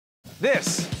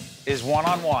This is One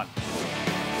on One.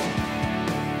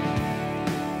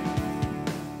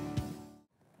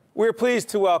 We're pleased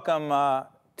to welcome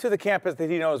to the campus that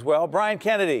he knows well, Brian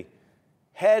Kennedy,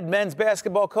 head men's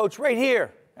basketball coach right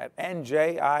here at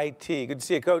NJIT. Good to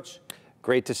see you, Coach.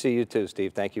 Great to see you too,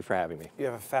 Steve. Thank you for having me. You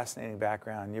have a fascinating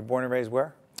background. You're born and raised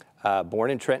where? Born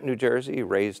in Trenton, New Jersey,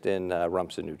 raised in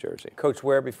Rumson, New Jersey. Coach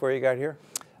where before you got here?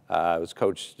 I was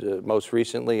coached most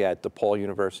recently at DePaul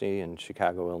University in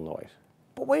Chicago, Illinois.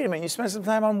 But wait a minute, you spent some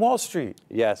time on Wall Street.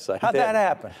 Yes, I did. How'd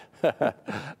that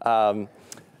happen?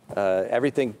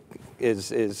 Everything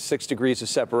is 6 degrees of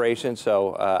separation,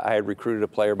 so I had recruited a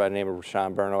player by the name of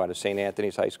Rashawn Burno out of St.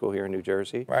 Anthony's High School here in New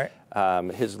Jersey. Right.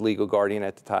 His legal guardian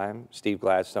at the time, Steve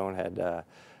Gladstone, had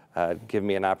given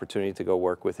me an opportunity to go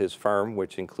work with his firm,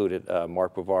 which included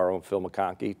Mark Bavaro and Phil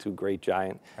McConkey, two great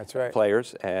Giant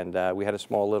players, and we had a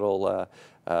small little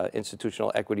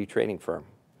institutional equity trading firm.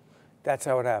 That's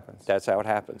how it happens. That's how it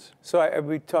happens. So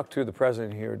we talked to the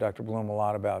president here, Dr. Bloom, a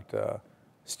lot about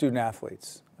student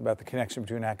athletes, about the connection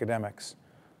between academics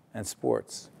and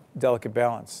sports, delicate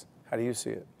balance. How do you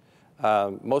see it?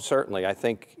 Most certainly. I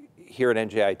think here at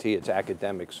NJIT, it's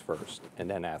academics first and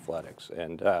then athletics.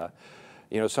 And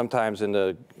you know, sometimes in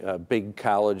the big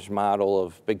college model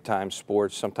of big-time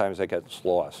sports, sometimes that gets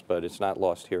lost, but it's not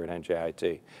lost here at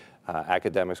NJIT.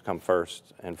 Academics come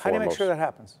first and foremost. How do you make sure that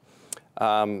happens?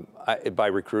 By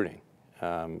recruiting.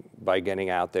 By getting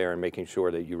out there and making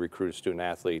sure that you recruit a student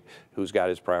athlete who's got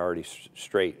his priorities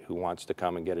straight, who wants to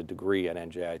come and get a degree at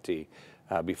NJIT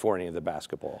before any of the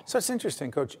basketball. So it's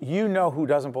interesting, Coach. You know who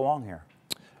doesn't belong here.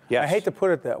 Yes. I hate to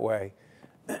put it that way,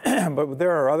 but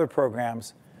there are other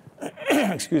programs,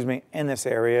 excuse me, in this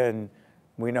area, and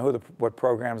we know what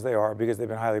programs they are because they've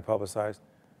been highly publicized,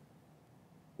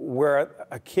 where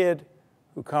a kid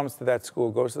who comes to that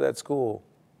school, goes to that school,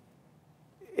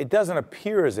 it doesn't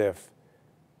appear as if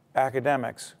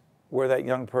academics were that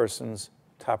young person's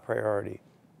top priority.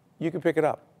 You can pick it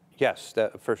up. Yes,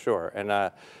 for sure. And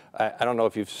I don't know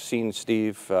if you've seen,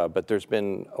 Steve, but there's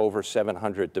been over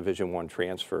 700 Division I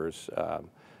transfers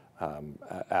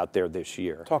out there this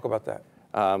year. Talk about that.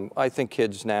 I think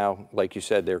kids now, like you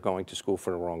said, they're going to school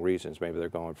for the wrong reasons. Maybe they're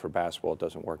going for basketball, it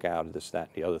doesn't work out, this, that,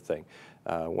 and the other thing.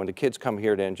 When the kids come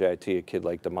here to NJIT, a kid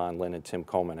like Damon Lynn and Tim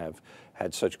Coleman have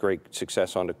had such great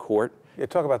success on the court. Yeah,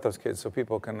 talk about those kids so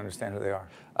people can understand who they are.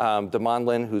 Damon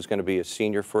Lynn, who's going to be a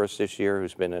senior for us this year,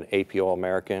 who's been an AP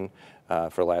All-American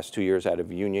for the last 2 years out of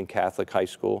Union Catholic High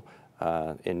School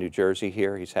in New Jersey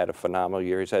here. He's had a phenomenal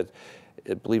year. He's had,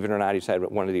 believe it or not, he's had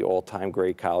one of the all-time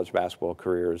great college basketball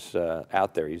careers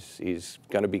out there. He's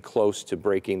going to be close to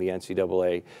breaking the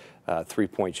NCAA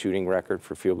three-point shooting record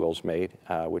for field goals made,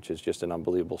 which is just an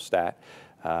unbelievable stat.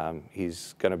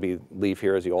 He's going to leave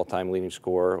here as the all-time leading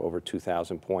scorer, over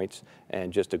 2,000 points,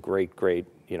 and just a great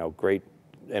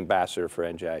ambassador for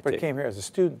NJIT. But he came here as a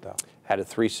student, though. Had a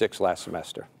 3.6 last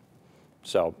semester.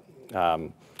 So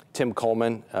Tim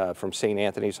Coleman from St.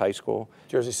 Anthony's High School.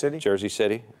 Jersey City? Jersey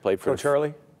City. Played for Coach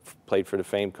Hurley? Played for the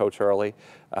famed Coach Hurley.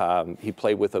 He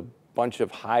played with a bunch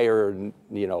of higher,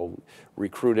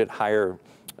 recruited, higher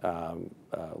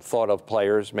thought of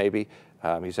players maybe.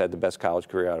 He's had the best college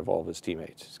career out of all of his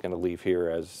teammates. He's going to leave here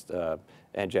as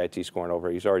NJIT scoring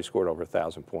over. He's already scored over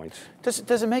 1,000 points.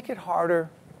 Does it make it harder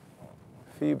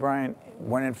for you, Brian,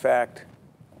 when in fact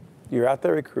you're out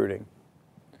there recruiting?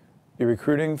 You're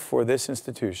recruiting for this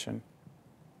institution.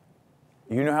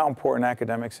 You know how important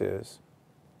academics is.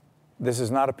 This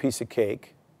is not a piece of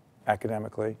cake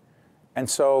academically. And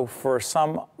so for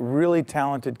some really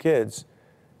talented kids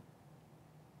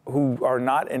who are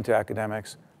not into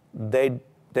academics, they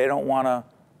don't want to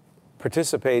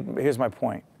participate. Here's my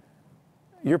point.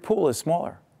 Your pool is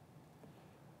smaller.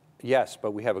 Yes,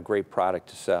 but we have a great product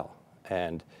to sell.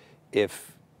 And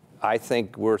if I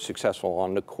think we're successful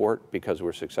on the court because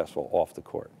we're successful off the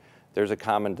court. There's a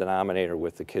common denominator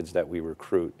with the kids that we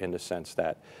recruit in the sense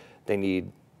that they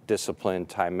need discipline,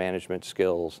 time management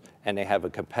skills, and they have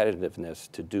a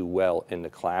competitiveness to do well in the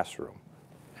classroom.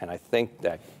 And I think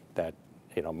that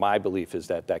my belief is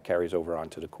that carries over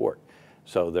onto the court.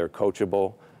 So they're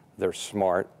coachable, they're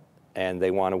smart, and they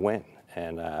want to win.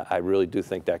 And I really do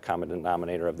think that common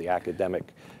denominator of the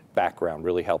academic background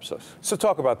really helps us. So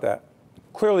talk about that.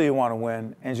 Clearly you want to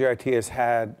win. NJIT has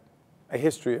had a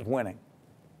history of winning,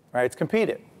 right? It's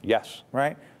competed. Yes.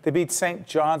 Right? They beat St.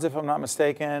 John's, if I'm not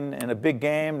mistaken, in a big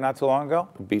game not too long ago.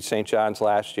 We beat St. John's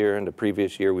last year, and the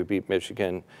previous year we beat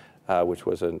Michigan, which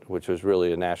was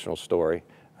really a national story.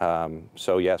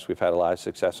 So yes, we've had a lot of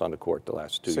success on the court the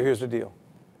last 2 years. So here's the deal.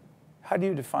 How do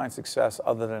you define success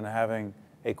other than having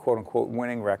a quote-unquote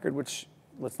winning record, which,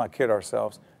 let's not kid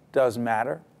ourselves, does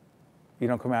matter? You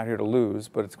don't come out here to lose,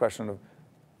 but it's a question of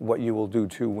what you will do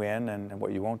to win and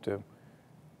what you won't do.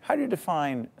 How do you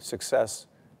define success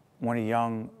when a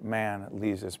young man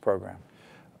leaves this program?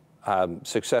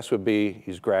 Success would be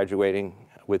he's graduating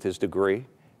with his degree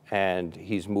and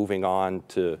he's moving on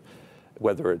to,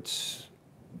 whether it's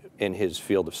in his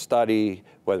field of study,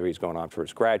 whether he's going on for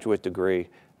his graduate degree,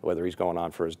 whether he's going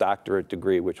on for his doctorate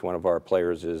degree, which one of our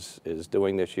players is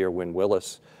doing this year, Wynn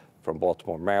Willis from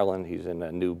Baltimore, Maryland. He's in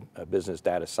a new business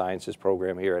data sciences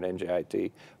program here at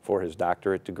NJIT for his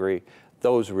doctorate degree.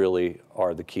 Those really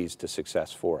are the keys to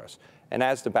success for us. And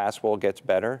as the basketball gets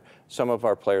better, some of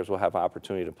our players will have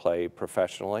opportunity to play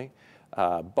professionally,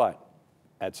 but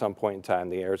at some point in time,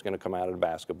 the air is going to come out of the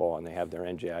basketball and they have their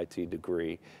NJIT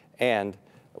degree. And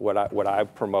what I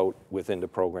promote within the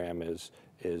program is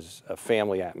a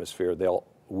family atmosphere.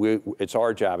 It's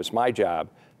our job, it's my job,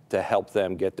 to help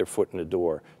them get their foot in the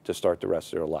door to start the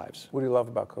rest of their lives. What do you love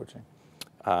about coaching?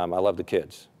 I love the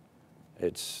kids.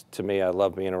 To me, I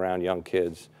love being around young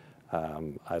kids.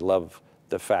 I love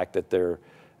the fact that they're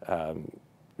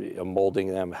molding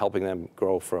them, helping them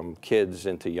grow from kids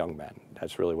into young men.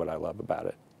 That's really what I love about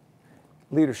it.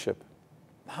 Leadership.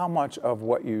 How much of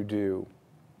what you do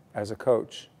as a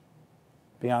coach,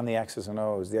 beyond the X's and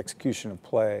O's, the execution of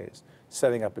plays,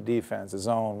 setting up a defense, a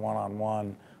zone,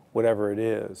 one-on-one, whatever it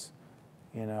is,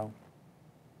 you know,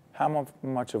 how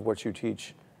much of what you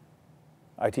teach?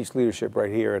 I teach leadership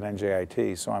right here at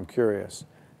NJIT, so I'm curious,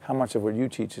 how much of what you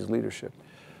teach is leadership?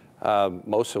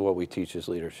 Most of what we teach is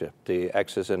leadership. The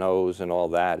X's and O's and all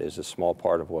that is a small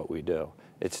part of what we do.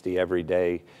 It's the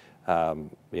everyday,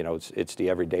 you know, it's the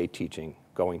everyday teaching,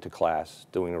 going to class,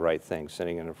 doing the right thing,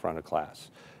 sitting in the front of class.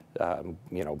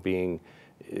 You know,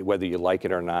 whether you like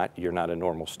it or not, you're not a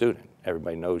normal student.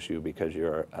 Everybody knows you because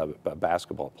you're a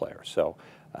basketball player. So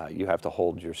you have to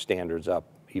hold your standards up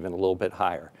even a little bit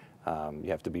higher. You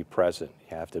have to be present.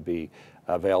 You have to be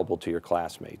available to your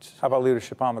classmates. How about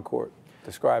leadership on the court?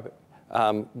 Describe it.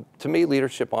 To me,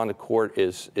 leadership on the court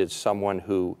is someone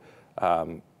who,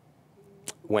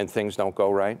 when things don't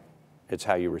go right, it's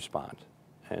how you respond.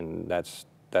 And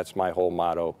that's my whole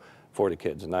motto for the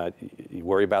kids. Not, you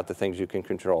worry about the things you can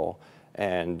control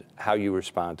and how you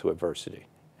respond to adversity.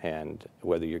 And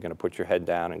whether you're going to put your head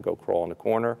down and go crawl in the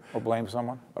corner. Or blame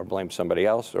someone. Or blame somebody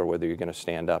else, or whether you're going to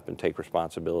stand up and take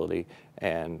responsibility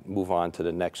and move on to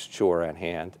the next chore at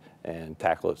hand and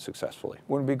tackle it successfully.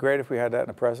 Wouldn't it be great if we had that in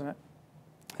a president?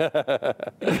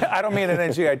 I don't mean in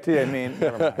NJIT, I mean,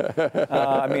 never mind.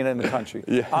 I mean in the country.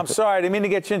 Yeah. I'm sorry, I didn't mean to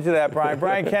get you into that, Brian.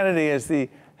 Brian Kennedy is the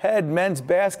head men's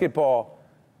basketball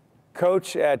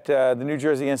coach at the New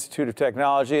Jersey Institute of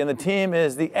Technology, and the team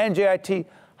is the NJIT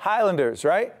Highlanders,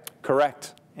 right?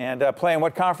 Correct. And playing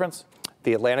what conference?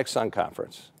 The Atlantic Sun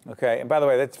Conference. Okay, and by the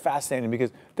way, that's fascinating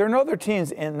because there are no other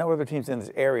teams in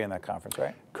this area in that conference,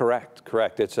 right?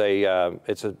 Correct.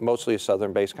 It's mostly a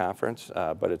Southern-based conference,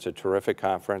 but it's a terrific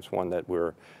conference, one that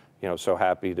we're, you know, so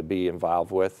happy to be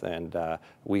involved with, and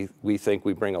we think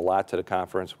we bring a lot to the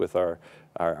conference with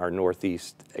our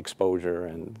Northeast exposure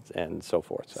and so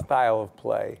forth. So. Style of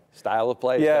play. Style of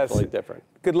play is definitely different.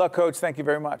 Good luck, Coach. Thank you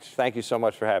very much. Thank you so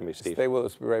much for having me, Steve. Stay with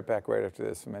us. We'll be right back right after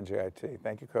this from NJIT.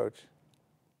 Thank you, Coach.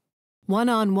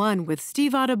 One-on-One with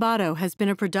Steve Adubato has been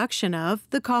a production of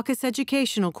the Caucus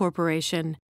Educational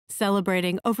Corporation,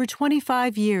 celebrating over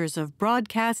 25 years of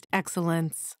broadcast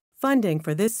excellence. Funding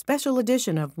for this special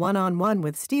edition of One-on-One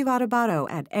with Steve Adubato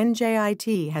at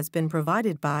NJIT has been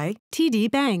provided by TD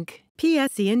Bank,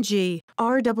 PSE&G,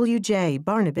 RWJ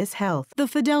Barnabas Health, the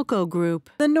Fidelco Group,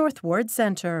 the North Ward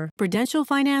Center, Prudential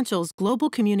Financial's Global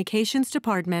Communications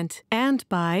Department, and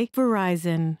by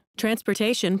Verizon.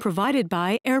 Transportation provided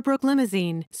by Airbrook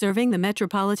Limousine, serving the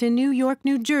metropolitan New York,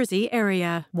 New Jersey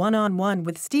area. One-on-One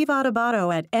with Steve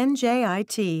Adubato at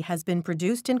NJIT has been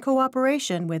produced in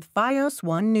cooperation with FiOS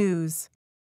One News.